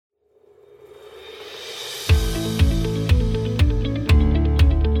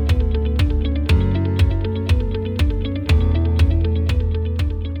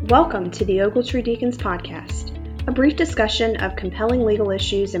Welcome to the Ogletree Deacons Podcast, a brief discussion of compelling legal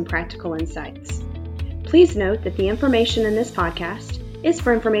issues and practical insights. Please note that the information in this podcast is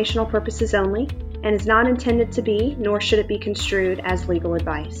for informational purposes only and is not intended to be, nor should it be construed as legal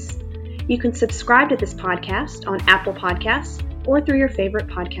advice. You can subscribe to this podcast on Apple Podcasts or through your favorite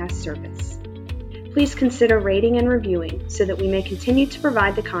podcast service. Please consider rating and reviewing so that we may continue to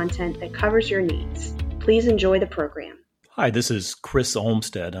provide the content that covers your needs. Please enjoy the program. Hi, this is Chris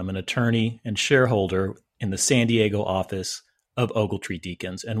Olmstead. I'm an attorney and shareholder in the San Diego office of Ogletree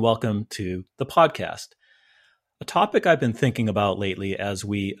Deacons, and welcome to the podcast. A topic I've been thinking about lately as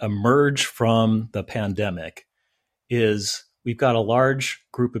we emerge from the pandemic is we've got a large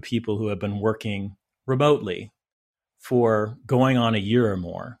group of people who have been working remotely for going on a year or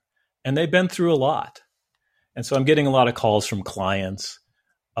more, and they've been through a lot. And so I'm getting a lot of calls from clients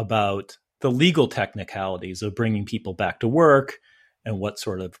about the legal technicalities of bringing people back to work and what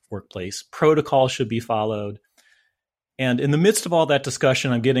sort of workplace protocol should be followed. And in the midst of all that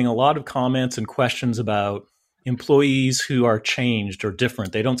discussion, I'm getting a lot of comments and questions about employees who are changed or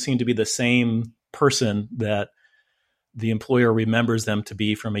different. They don't seem to be the same person that the employer remembers them to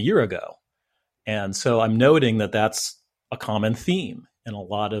be from a year ago. And so I'm noting that that's a common theme in a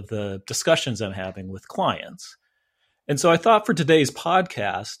lot of the discussions I'm having with clients. And so I thought for today's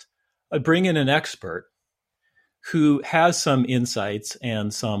podcast, I'd bring in an expert who has some insights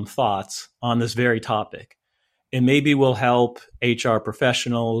and some thoughts on this very topic, and maybe will help HR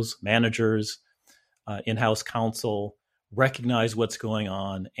professionals, managers, in-house counsel recognize what's going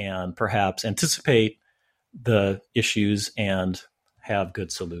on and perhaps anticipate the issues and have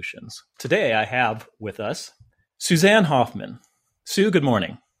good solutions. Today, I have with us Suzanne Hoffman. Sue, good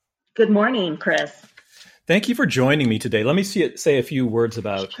morning. Good morning, Chris. Thank you for joining me today. Let me say a few words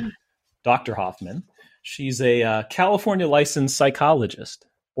about Dr. Hoffman. She's a California licensed psychologist,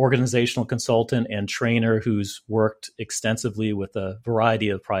 organizational consultant, and trainer who's worked extensively with a variety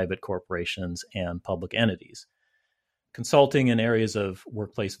of private corporations and public entities, consulting in areas of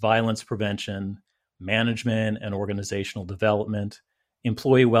workplace violence prevention, management and organizational development,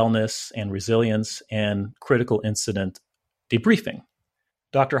 employee wellness and resilience, and critical incident debriefing.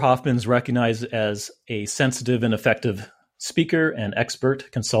 Dr. Hoffman's recognized as a sensitive and effective speaker and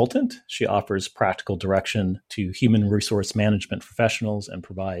expert consultant. She offers practical direction to human resource management professionals and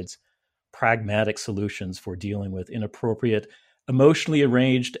provides pragmatic solutions for dealing with inappropriate, emotionally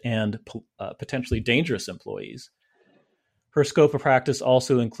enraged, and potentially dangerous employees. Her scope of practice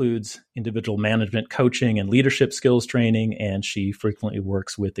also includes individual management coaching and leadership skills training, and she frequently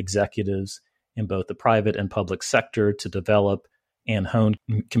works with executives in both the private and public sector to develop and hone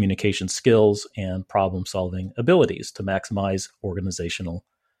communication skills and problem-solving abilities to maximize organizational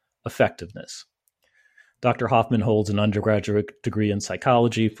effectiveness. Dr. Hoffman holds an undergraduate degree in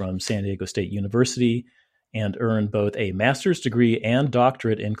psychology from San Diego State University and earned both a master's degree and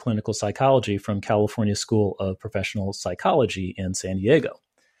doctorate in clinical psychology from California School of Professional Psychology in San Diego.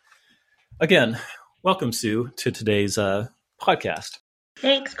 Again, welcome, Sue, to today's podcast.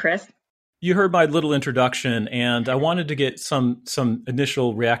 Thanks, Chris. You heard my little introduction, and I wanted to get some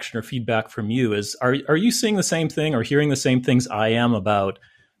initial reaction or feedback from you. Are you seeing the same thing or hearing the same things I am about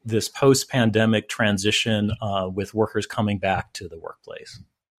this post-pandemic transition with workers coming back to the workplace?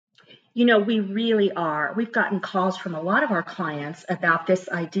 You know, we really are. We've gotten calls from a lot of our clients about this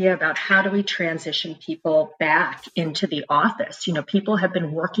idea about how do we transition people back into the office. You know, people have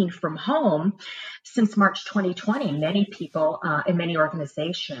been working from home since March 2020, many people in many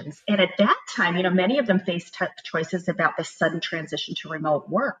organizations. And at that time, you know, many of them faced tough choices about the sudden transition to remote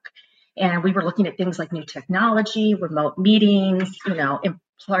work. And we were looking at things like new technology, remote meetings, you know,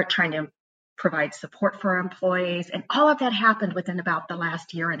 trying to provide support for our employees. And all of that happened within about the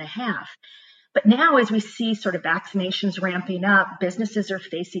last year and a half. But now, as we see sort of vaccinations ramping up, businesses are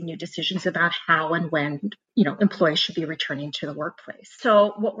facing new decisions about how and when, you know, employees should be returning to the workplace.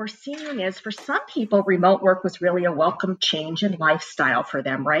 So what we're seeing is for some people, remote work was really a welcome change in lifestyle for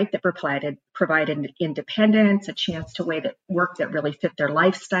them, right? That provided independence, a chance to work that really fit their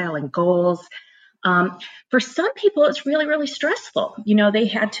lifestyle and goals. For some people, it's really, really stressful. You know, they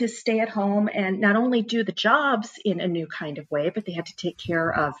had to stay at home and not only do the jobs in a new kind of way, but they had to take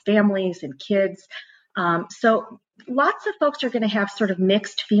care of families and kids. So lots of folks are going to have sort of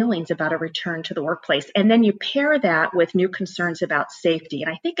mixed feelings about a return to the workplace. And then you pair that with new concerns about safety.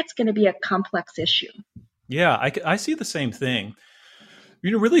 And I think it's going to be a complex issue. Yeah, I see the same thing.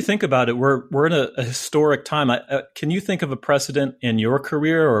 You really think about it, we're in a historic time. Can you think of a precedent in your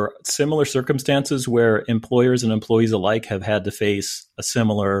career or similar circumstances where employers and employees alike have had to face a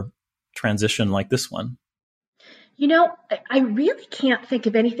similar transition like this one? I really can't think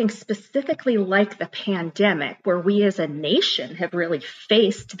of anything specifically like the pandemic where we as a nation have really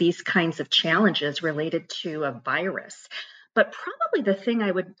faced these kinds of challenges related to a virus. But probably the thing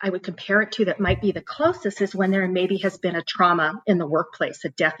I would compare it to that might be the closest is when there maybe has been a trauma in the workplace, a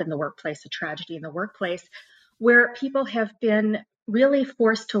death in the workplace, a tragedy in the workplace, where people have been really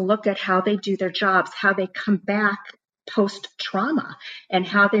forced to look at how they do their jobs, how they come back post trauma, and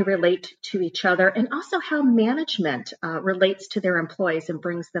how they relate to each other, and also how management relates to their employees and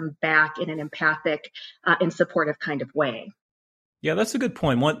brings them back in an empathic and supportive kind of way. Yeah, that's a good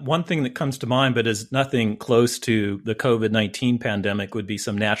point. One thing that comes to mind, but is nothing close to the COVID-19 pandemic, would be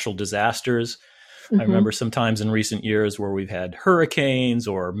some natural disasters. I Mm-hmm. remember sometimes in recent years where we've had hurricanes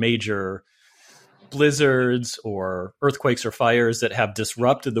or major blizzards or earthquakes or fires that have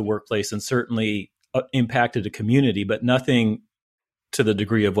disrupted the workplace and certainly impacted a community, but nothing to the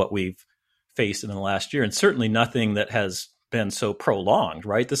degree of what we've faced in the last year, and certainly nothing that has been so prolonged,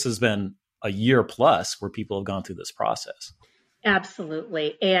 right? This has been a year plus where people have gone through this process.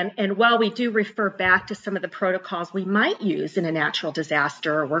 Absolutely. And while we do refer back to some of the protocols we might use in a natural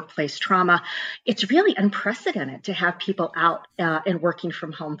disaster or workplace trauma, it's really unprecedented to have people out and working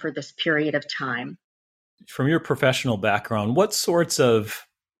from home for this period of time. From your professional background, what sorts of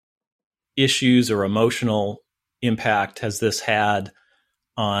issues or emotional impact has this had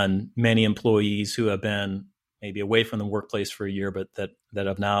on many employees who have been maybe away from the workplace for a year, but that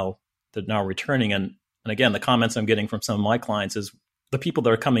are now returning? And again, the comments I'm getting from some of my clients is the people that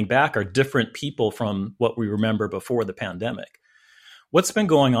are coming back are different people from what we remember before the pandemic. What's been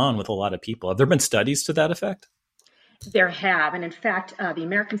going on with a lot of people? Have there been studies to that effect? There have. And in fact, the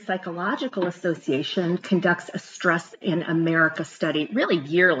American Psychological Association conducts a Stress in America study really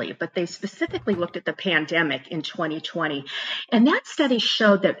yearly, but they specifically looked at the pandemic in 2020. And that study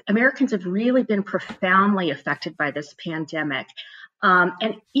showed that Americans have really been profoundly affected by this pandemic.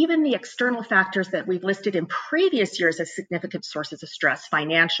 And even the external factors that we've listed in previous years as significant sources of stress,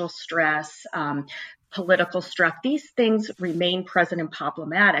 financial stress, political stress, these things remain present and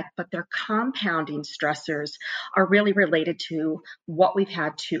problematic, but their compounding stressors are really related to what we've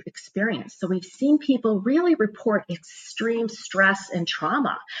had to experience. So we've seen people really report extreme stress and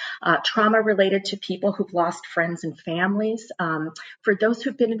trauma related to people who've lost friends and families, for those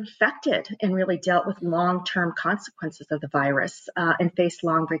who've been infected and really dealt with long-term consequences of the virus and faced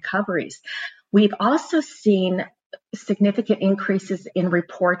long recoveries. We've also seen significant increases in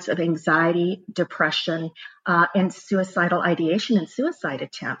reports of anxiety, depression, and suicidal ideation and suicide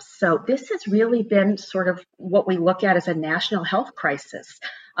attempts. So this has really been sort of what we look at as a national health crisis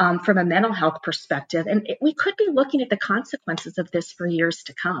from a mental health perspective. And we could be looking at the consequences of this for years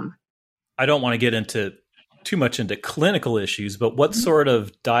to come. I don't want to get into too much into clinical issues, but what sort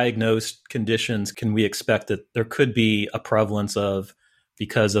of diagnosed conditions can we expect that there could be a prevalence of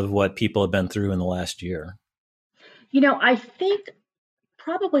because of what people have been through in the last year? I think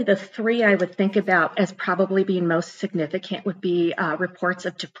probably the three I would think about as probably being most significant would be reports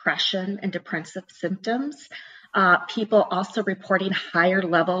of depression and depressive symptoms. People also reporting higher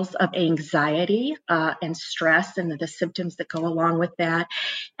levels of anxiety and stress and the symptoms that go along with that.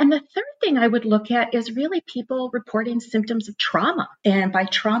 And the third thing I would look at is really people reporting symptoms of trauma. And by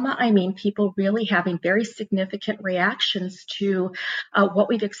trauma, I mean people really having very significant reactions to what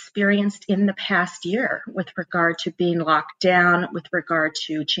we've experienced in the past year with regard to being locked down, with regard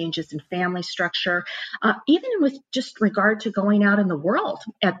to changes in family structure, even with just regard to going out in the world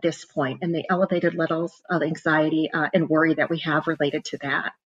at this point and the elevated levels of anxiety and worry that we have related to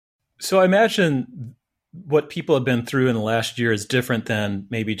that. So I imagine what people have been through in the last year is different than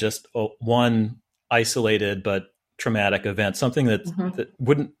maybe just one isolated but traumatic event, something that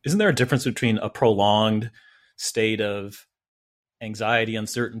isn't there a difference between a prolonged state of anxiety,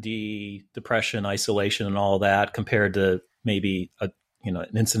 uncertainty, depression, isolation, and all that compared to maybe an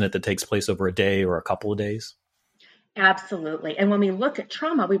incident that takes place over a day or a couple of days? Absolutely. And when we look at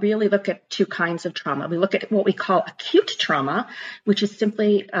trauma, we really look at two kinds of trauma. We look at what we call acute trauma, which is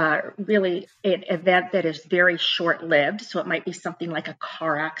simply really an event that is very short-lived. So it might be something like a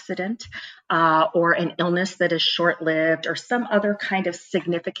car accident or an illness that is short-lived or some other kind of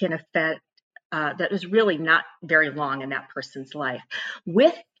significant effect that is really not very long in that person's life.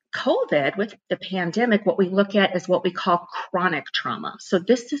 With COVID, with the pandemic, what we look at is what we call chronic trauma. So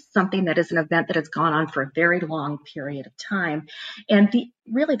this is something that is an event that has gone on for a very long period of time. And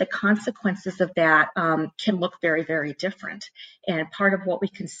the consequences of that can look very, very different. And part of what we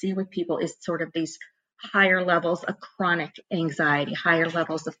can see with people is sort of these higher levels of chronic anxiety, higher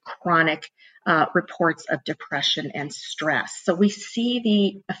levels of chronic reports of depression and stress. So we see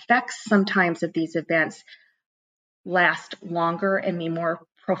the effects sometimes of these events last longer and be more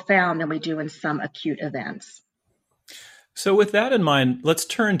profound than we do in some acute events. So with that in mind, let's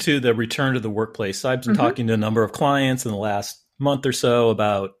turn to the return to the workplace. I've been talking to a number of clients in the last month or so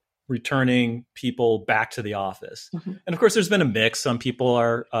about returning people back to the office. And of course, there's been a mix. Some people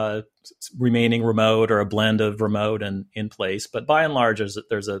are remaining remote or a blend of remote and in place. But by and large,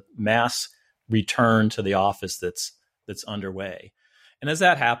 there's a mass return to the office that's underway. And as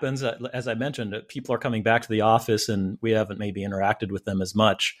that happens, as I mentioned, people are coming back to the office and we haven't maybe interacted with them as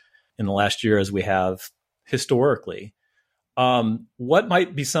much in the last year as we have historically. What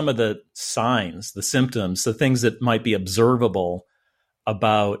might be some of the signs, the symptoms, the things that might be observable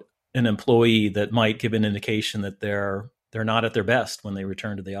about an employee that might give an indication that they're not at their best when they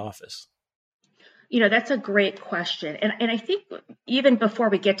return to the office? That's a great question. And I think even before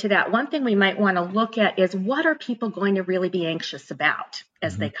we get to that, one thing we might want to look at is what are people going to really be anxious about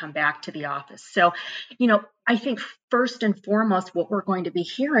as they come back to the office? So, I think first and foremost, what we're going to be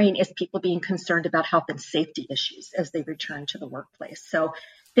hearing is people being concerned about health and safety issues as they return to the workplace. So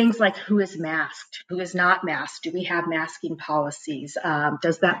things like who is masked, who is not masked, do we have masking policies?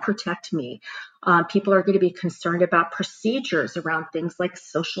 Does that protect me? People are going to be concerned about procedures around things like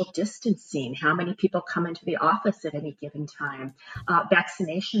social distancing, how many people come into the office at any given time,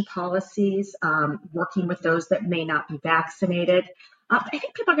 vaccination policies, working with those that may not be vaccinated. I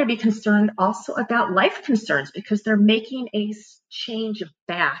think people are going to be concerned also about life concerns because they're making a change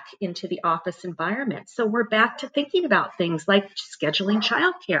back into the office environment. So we're back to thinking about things like scheduling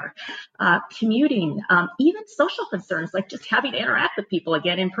childcare, commuting, even social concerns like just having to interact with people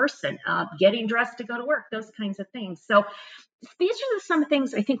again in person, getting dressed to go to work, those kinds of things. So these are some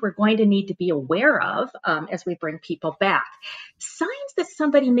things I think we're going to need to be aware of as we bring people back. Signs that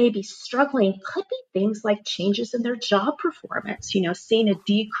somebody may be struggling could be things like changes in their job performance, seeing a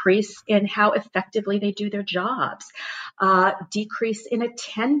decrease in how effectively they do their jobs, decrease in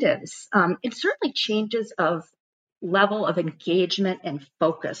attendance, and certainly changes of level of engagement and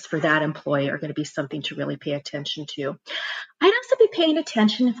focus for that employee are going to be something to really pay attention to. I'd also be paying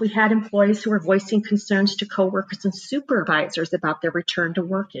attention if we had employees who are voicing concerns to coworkers and supervisors about their return to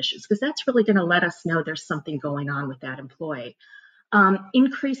work issues, because that's really going to let us know there's something going on with that employee.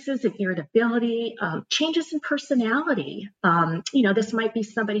 Increases in irritability, changes in personality. This might be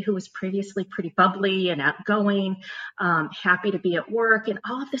somebody who was previously pretty bubbly and outgoing, happy to be at work, and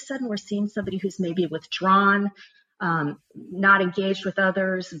all of a sudden we're seeing somebody who's maybe withdrawn, not engaged with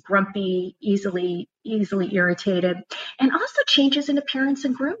others, grumpy, easily irritated, and also changes in appearance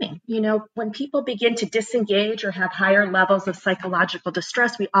and grooming. When people begin to disengage or have higher levels of psychological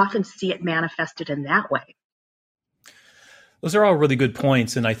distress, we often see it manifested in that way. Those are all really good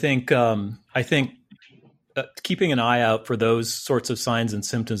points, and I think keeping an eye out for those sorts of signs and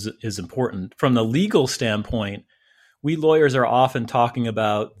symptoms is important. From the legal standpoint, we lawyers are often talking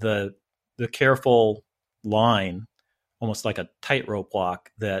about the careful line, almost like a tightrope walk,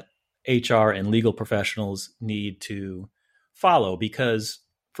 that HR and legal professionals need to follow, because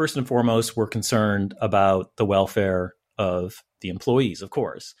first and foremost, we're concerned about the welfare of the employees, of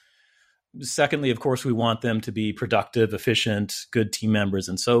course. Secondly, of course, we want them to be productive, efficient, good team members,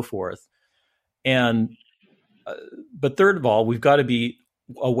 and so forth. But third of all, we've got to be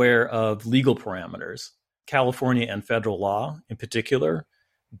aware of legal parameters. California and federal law, in particular,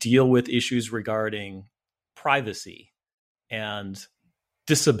 deal with issues regarding privacy and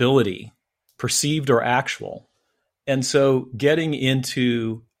disability, perceived or actual. And so getting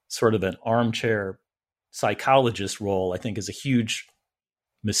into sort of an armchair psychologist role, I think, is a huge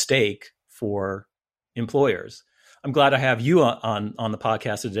mistake for employers. I'm glad I have you on the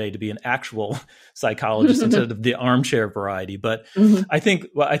podcast today to be an actual psychologist instead of the armchair variety. But I think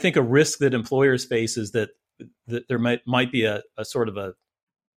a risk that employers face is that there might be a sort of a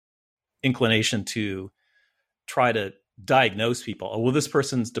inclination to try to diagnose people. Oh, well, this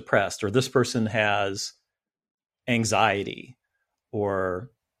person's depressed, or this person has anxiety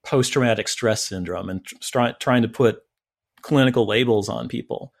or post-traumatic stress syndrome, and trying to put clinical labels on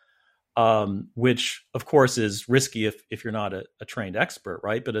people, which of course is risky if you're not a trained expert,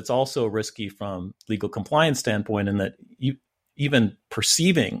 right? But it's also risky from legal compliance standpoint, in that even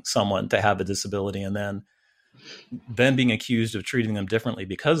perceiving someone to have a disability and then being accused of treating them differently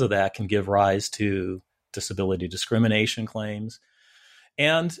because of that can give rise to disability discrimination claims,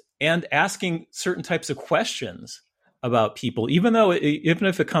 and asking certain types of questions about people, even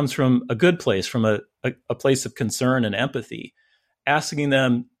if it comes from a good place, from a place of concern and empathy. Asking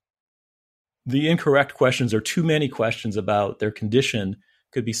them the incorrect questions or too many questions about their condition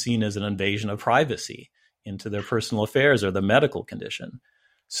could be seen as an invasion of privacy into their personal affairs or the medical condition.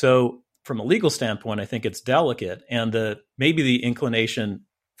 So from a legal standpoint, I think it's delicate. And maybe the inclination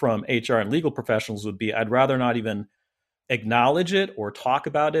from HR and legal professionals would be, I'd rather not even acknowledge it or talk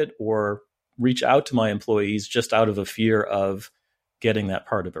about it or reach out to my employees just out of a fear of getting that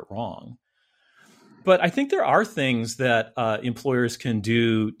part of it wrong. But I think there are things that employers can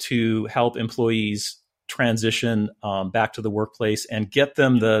do to help employees transition back to the workplace and get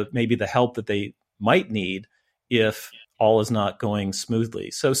them maybe the help that they might need if all is not going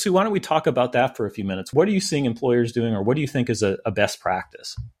smoothly. So, Sue, why don't we talk about that for a few minutes? What are you seeing employers doing, or what do you think is a best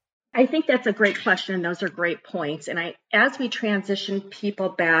practice? I think that's a great question. Those are great points. And as we transition people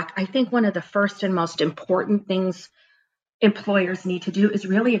back, I think one of the first and most important things employers need to do is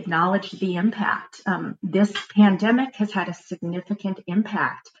really acknowledge the impact. This pandemic has had a significant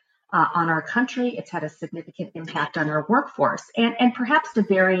impact on our country. It's had a significant impact on our workforce, and perhaps to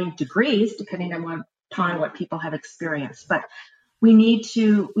varying degrees, depending upon what people have experienced. But we need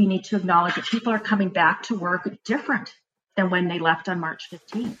to acknowledge that people are coming back to work different than when they left on March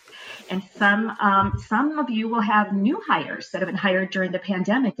 15th. And some of you will have new hires that have been hired during the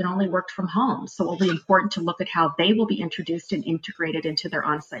pandemic and only worked from home. So it will be important to look at how they will be introduced and integrated into their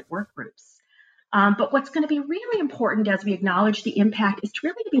on-site work groups. But what's going to be really important as we acknowledge the impact is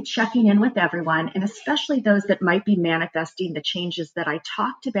really to be checking in with everyone, and especially those that might be manifesting the changes that I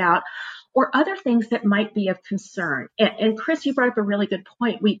talked about, or other things that might be of concern. And Chris, you brought up a really good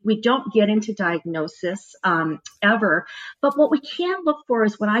point. We don't get into diagnosis ever, but what we can look for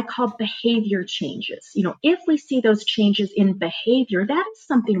is what I call behavior changes. If we see those changes in behavior, that is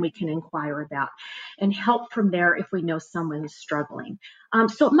something we can inquire about and help from there if we know someone is struggling.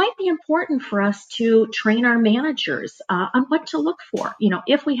 So it might be important for us to train our managers on what to look for.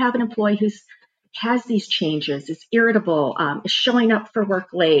 If we have an employee who's has these changes, is irritable, is showing up for work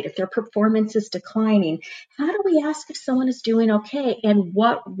late, if their performance is declining, how do we ask if someone is doing okay, and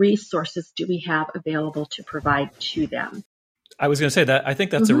what resources do we have available to provide to them? I was going to say that I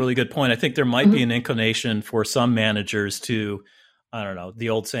think that's a really good point. I think there might be an inclination for some managers to, I don't know, the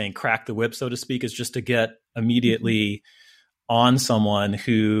old saying, crack the whip, so to speak, is just to get immediately on someone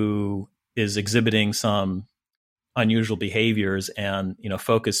who is exhibiting some unusual behaviors and,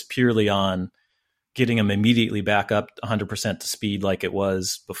 focus purely on getting them immediately back up 100% to speed like it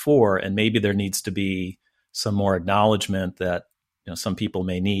was before. And maybe there needs to be some more acknowledgement that some people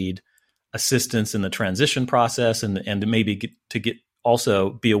may need assistance in the transition process, and maybe also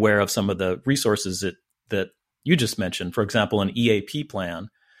be aware of some of the resources that you just mentioned. For example, an EAP plan.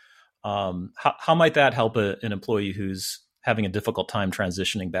 How might that help an employee who's having a difficult time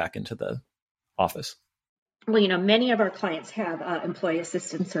transitioning back into the office? Well, many of our clients have employee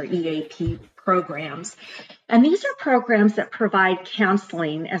assistance or EAP programs. And these are programs that provide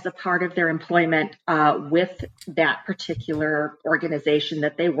counseling as a part of their employment with that particular organization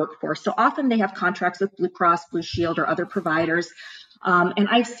that they work for. So often they have contracts with Blue Cross, Blue Shield, or other providers. And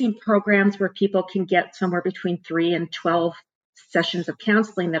I've seen programs where people can get somewhere between 3 and 12 sessions of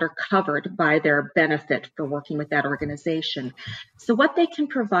counseling that are covered by their benefit for working with that organization. So what they can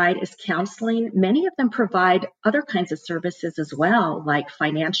provide is counseling. Many of them provide other kinds of services as well, like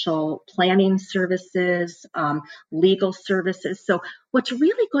financial planning services, legal services. So what's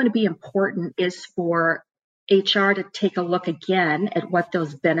really going to be important is for HR to take a look again at what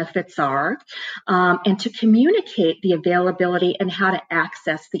those benefits are, and to communicate the availability and how to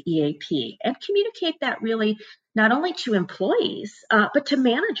access the EAP, and communicate that really not only to employees, but to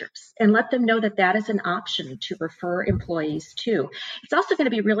managers, and let them know that that is an option to refer employees to. It's also going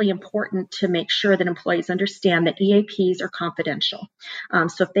to be really important to make sure that employees understand that EAPs are confidential.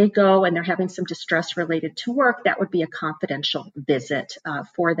 So if they go and they're having some distress related to work, that would be a confidential visit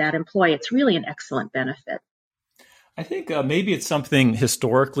for that employee. It's really an excellent benefit. I think maybe it's something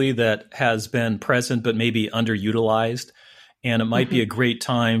historically that has been present, but maybe underutilized. And it might be a great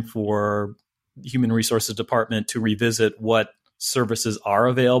time for Human Resources Department to revisit what services are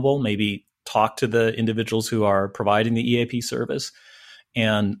available, maybe talk to the individuals who are providing the EAP service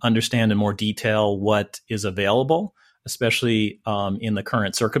and understand in more detail what is available, especially in the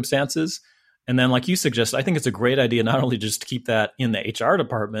current circumstances. And then, like you suggest, I think it's a great idea not only just to keep that in the HR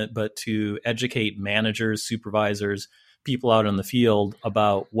department, but to educate managers, supervisors, people out in the field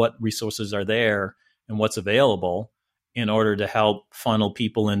about what resources are there and what's available in order to help funnel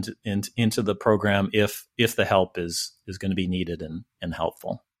people into the program if the help is going to be needed and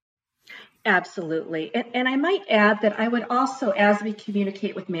helpful. Absolutely. And I might add that I would also, as we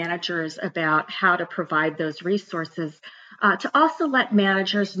communicate with managers about how to provide those resources, to also let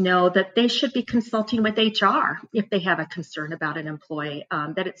managers know that they should be consulting with HR if they have a concern about an employee,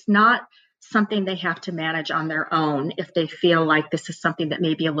 that it's not something they have to manage on their own if they feel like this is something that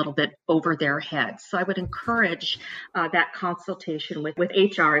may be a little bit over their heads. So I would encourage that consultation with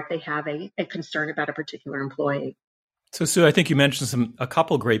HR if they have a concern about a particular employee. So, Sue, I think you mentioned a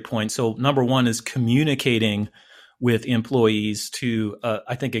couple great points. So number one is communicating with employees to,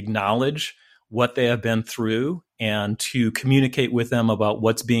 I think, acknowledge what they have been through and to communicate with them about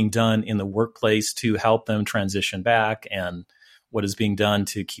what's being done in the workplace to help them transition back and what is being done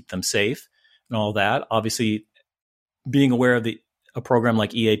to keep them safe and all that. Obviously, being aware of a program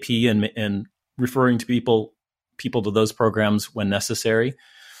like EAP and referring to people to those programs when necessary.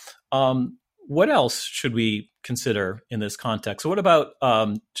 What else should we consider in this context? So what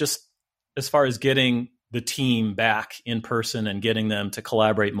about just as far as getting the team back in person and getting them to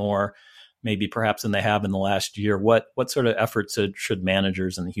collaborate more, maybe perhaps than they have in the last year? What sort of efforts should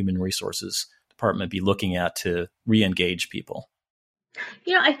managers in the human resources department be looking at to re-engage people?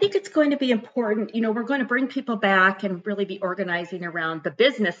 I think it's going to be important. We're going to bring people back and really be organizing around the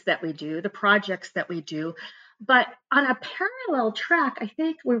business that we do, the projects that we do. But on a parallel track, I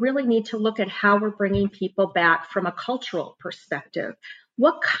think we really need to look at how we're bringing people back from a cultural perspective.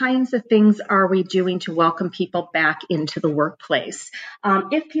 What kinds of things are we doing to welcome people back into the workplace?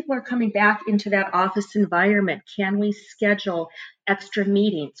 If people are coming back into that office environment, can we schedule extra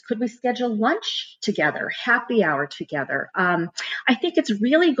meetings? Could we schedule lunch together, happy hour together? I think it's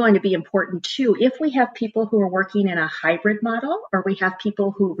really going to be important too, if we have people who are working in a hybrid model or we have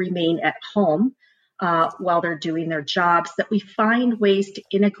people who remain at home while they're doing their jobs, that we find ways to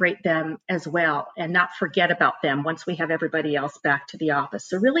integrate them as well and not forget about them once we have everybody else back to the office.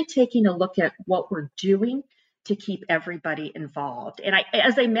 So really taking a look at what we're doing to keep everybody involved. And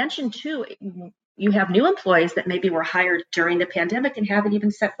as I mentioned too, you have new employees that maybe were hired during the pandemic and haven't even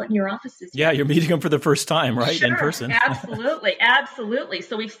set foot in your offices yet. Yeah, you're meeting them for the first time, right? Sure, in person. Absolutely.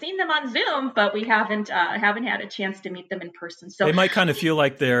 So we've seen them on Zoom, but we haven't had a chance to meet them in person. So they might kind of feel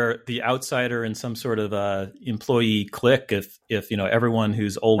like they're the outsider in some sort of employee clique if everyone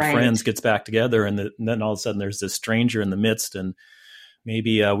who's old friends gets back together and then all of a sudden there's this stranger in the midst, and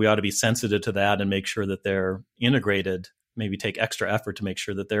maybe we ought to be sensitive to that and make sure that they're integrated. Maybe take extra effort to make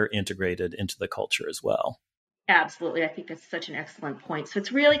sure that they're integrated into the culture as well. Absolutely. I think that's such an excellent point. So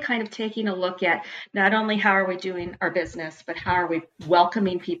it's really kind of taking a look at not only how are we doing our business, but how are we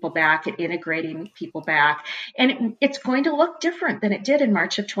welcoming people back and integrating people back. And it's going to look different than it did in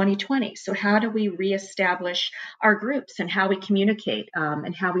March of 2020. So how do we reestablish our groups and how we communicate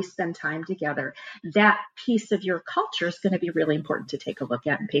and how we spend time together? That piece of your culture is going to be really important to take a look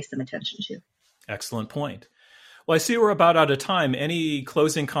at and pay some attention to. Excellent point. Well, I see we're about out of time. Any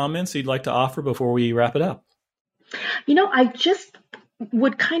closing comments you'd like to offer before we wrap it up? I just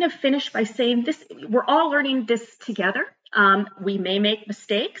would kind of finish by saying this: we're all learning this together. We may make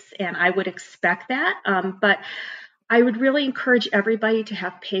mistakes, and I would expect that. But I would really encourage everybody to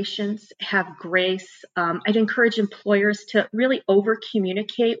have patience, have grace. I'd encourage employers to really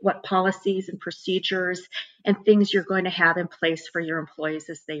over-communicate what policies and procedures and things you're going to have in place for your employees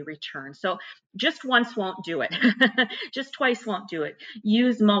as they return. So just once won't do it. Just twice won't do it.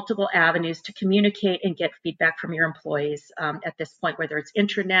 Use multiple avenues to communicate and get feedback from your employees at this point, whether it's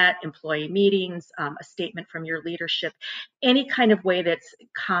intranet, employee meetings, a statement from your leadership, any kind of way that's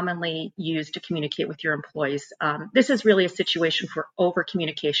commonly used to communicate with your employees. This is really a situation where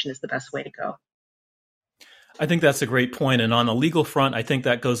over-communication is the best way to go. I think that's a great point. And on the legal front, I think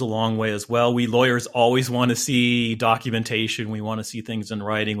that goes a long way as well. We lawyers always want to see documentation. We want to see things in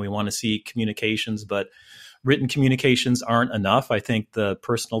writing. We want to see communications, but written communications aren't enough. I think the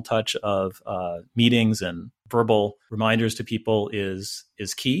personal touch of meetings and verbal reminders to people is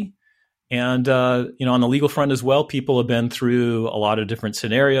key. And, on the legal front as well, people have been through a lot of different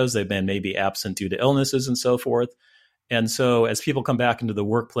scenarios. They've been maybe absent due to illnesses and so forth. And so as people come back into the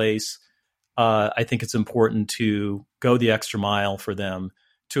workplace, I think it's important to go the extra mile for them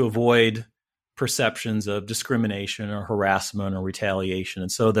to avoid perceptions of discrimination or harassment or retaliation.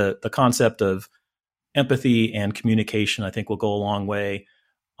 And so the concept of empathy and communication, I think, will go a long way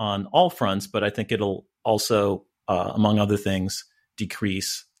on all fronts, but I think it'll also, among other things,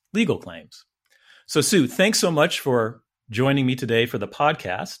 decrease legal claims. So, Sue, thanks so much for joining me today for the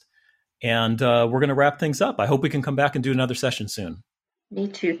podcast. And we're going to wrap things up. I hope we can come back and do another session soon. Me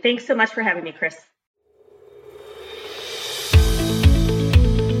too. Thanks so much for having me, Chris.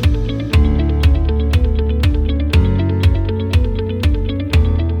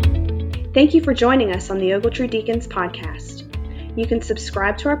 Thank you for joining us on the Ogletree Deacons podcast. You can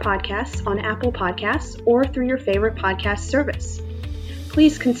subscribe to our podcast on Apple Podcasts or through your favorite podcast service.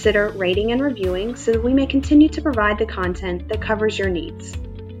 Please consider rating and reviewing so that we may continue to provide the content that covers your needs.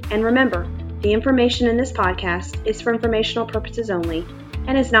 And remember, the information in this podcast is for informational purposes only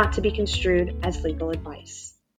and is not to be construed as legal advice.